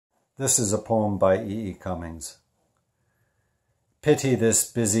This is a poem by E. Cummings. Pity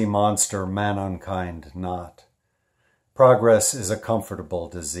this busy monster, manunkind not. Progress is a comfortable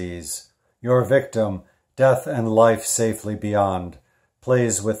disease. Your victim, death and life safely beyond,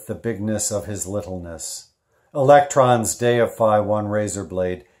 plays with the bigness of his littleness. Electrons deify one razor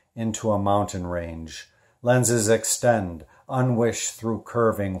blade into a mountain range. Lenses extend, unwish through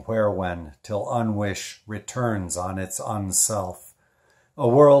curving where-when, till unwish returns on its unself. A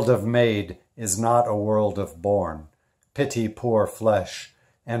world of made is not a world of born. Pity poor flesh,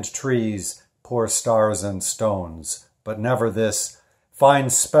 and trees, poor stars and stones, but never this fine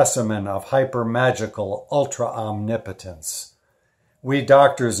specimen of hyper-magical ultra-omnipotence. We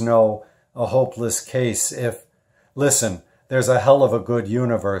doctors know a hopeless case if, listen, there's a hell of a good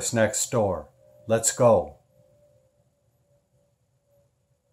universe next door. Let's go.